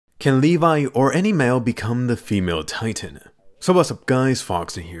Can Levi or any male become the female Titan? So what's up guys,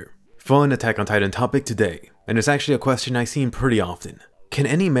 Foxen here. Fun Attack on Titan topic today, and it's actually a question I see pretty often. Can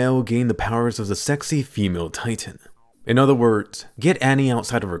any male gain the powers of the sexy female Titan? In other words, get Annie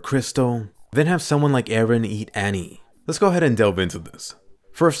outside of her crystal, then have someone like Eren eat Annie. Let's go ahead and delve into this.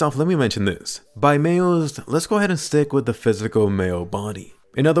 First off, let me mention this. By males, let's go ahead and stick with the physical male body.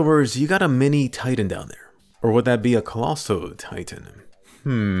 In other words, you got a mini Titan down there. Or would that be a colossal Titan?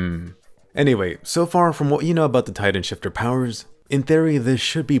 Anyway, so far from what you know about the Titan shifter powers, in theory this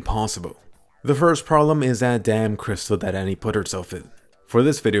should be possible. The first problem is that damn crystal that Annie put herself in. For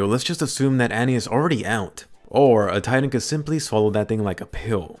this video, let's just assume that Annie is already out, or a Titan could simply swallow that thing like a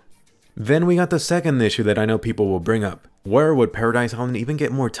pill. Then we got the second issue that I know people will bring up. Where would Paradise Island even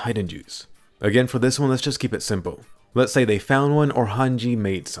get more Titan juice? Again, for this one, let's just keep it simple. Let's say they found one or Hanji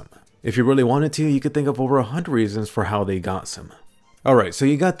made some. If you really wanted to, you could think of over 100 reasons for how they got some. Alright, so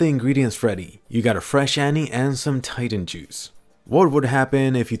you got the ingredients ready. You got a fresh Annie and some Titan juice. What would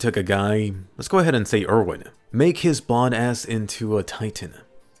happen if you took a guy, let's go ahead and say Erwin, make his blonde ass into a Titan,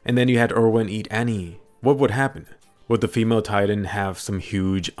 and then you had Erwin eat Annie? What would happen? Would the female Titan have some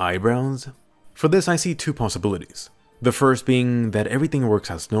huge eyebrows? For this, I see two possibilities. The first being that everything works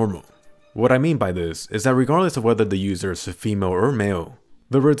as normal. What I mean by this is that regardless of whether the user is a female or male,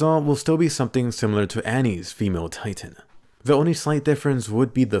 the result will still be something similar to Annie's female Titan. The only slight difference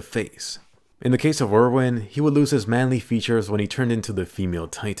would be the face. In the case of Erwin, he would lose his manly features when he turned into the female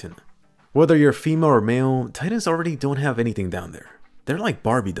Titan. Whether you're female or male, Titans already don't have anything down there. They're like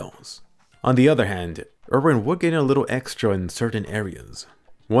Barbie dolls. On the other hand, Erwin would gain a little extra in certain areas.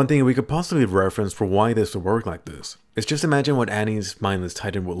 One thing we could possibly reference for why this would work like this is just imagine what Annie's mindless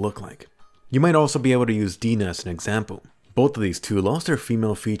Titan would look like. You might also be able to use Dina as an example. Both of these two lost their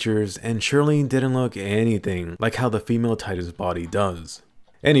female features and surely didn't look anything like how the female Titan's body does.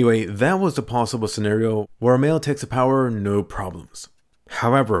 Anyway, that was the possible scenario where a male takes a power, no problems.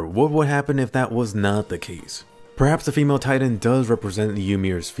 However, what would happen if that was not the case? Perhaps the female Titan does represent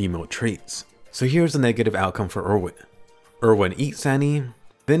Ymir's female traits. So here's the negative outcome for Erwin. Erwin eats Annie,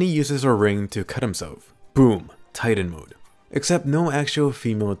 then he uses her ring to cut himself. Boom, Titan mode. Except no actual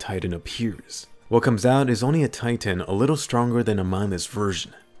female Titan appears. What comes out is only a Titan a little stronger than a mindless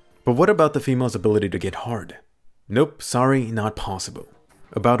version. But what about the female's ability to get hard? Nope, sorry, not possible.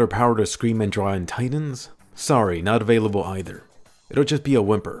 About her power to scream and draw in Titans? Sorry, not available either. It'll just be a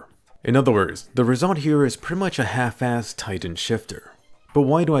whimper. In other words, the result here is pretty much a half-assed Titan shifter. But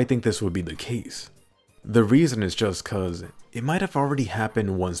why do I think this would be the case? The reason is just cause it might have already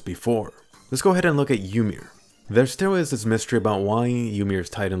happened once before. Let's go ahead and look at Ymir. There still is this mystery about why Ymir's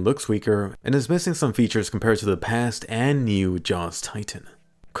Titan looks weaker and is missing some features compared to the past and new Jaws Titan.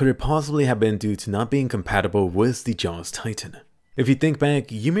 Could it possibly have been due to not being compatible with the Jaws Titan? If you think back,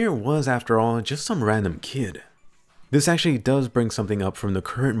 Ymir was after all just some random kid. This actually does bring something up from the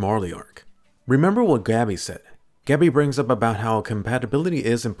current Marley arc. Remember what Gabby said. Gabby brings up about how compatibility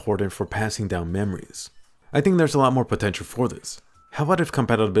is important for passing down memories. I think there's a lot more potential for this. How about if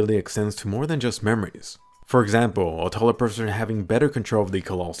compatibility extends to more than just memories? For example, a taller person having better control of the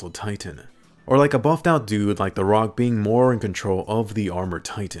Colossal Titan. Or like a buffed out dude like The Rock being more in control of the Armored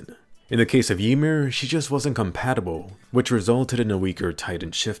Titan. In the case of Ymir, she just wasn't compatible, which resulted in a weaker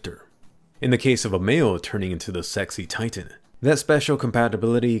Titan shifter. In the case of a male turning into the sexy Titan, that special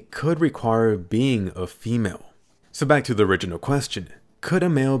compatibility could require being a female. So back to the original question, could a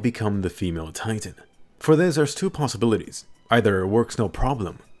male become the female Titan? For this, there's two possibilities. Either it works no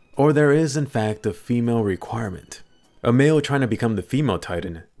problem, or there is in fact a female requirement. A male trying to become the female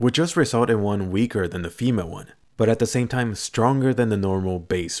Titan would just result in one weaker than the female one, but at the same time stronger than the normal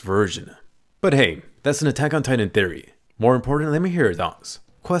base version. But hey, that's an Attack on Titan theory. More important, let me hear your thoughts.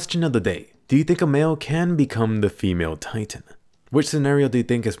 Question of the day, do you think a male can become the female Titan? Which scenario do you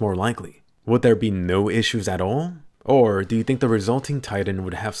think is more likely? Would there be no issues at all? Or do you think the resulting Titan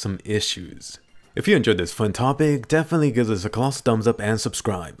would have some issues? If you enjoyed this fun topic, definitely give us a colossal thumbs up and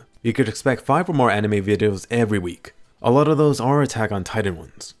subscribe. You could expect 5 or more anime videos every week. A lot of those are Attack on Titan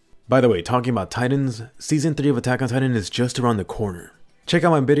ones. By the way, talking about Titans, Season 3 of Attack on Titan is just around the corner. Check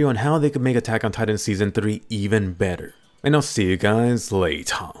out my video on how they could make Attack on Titan Season 3 even better. And I'll see you guys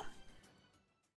later.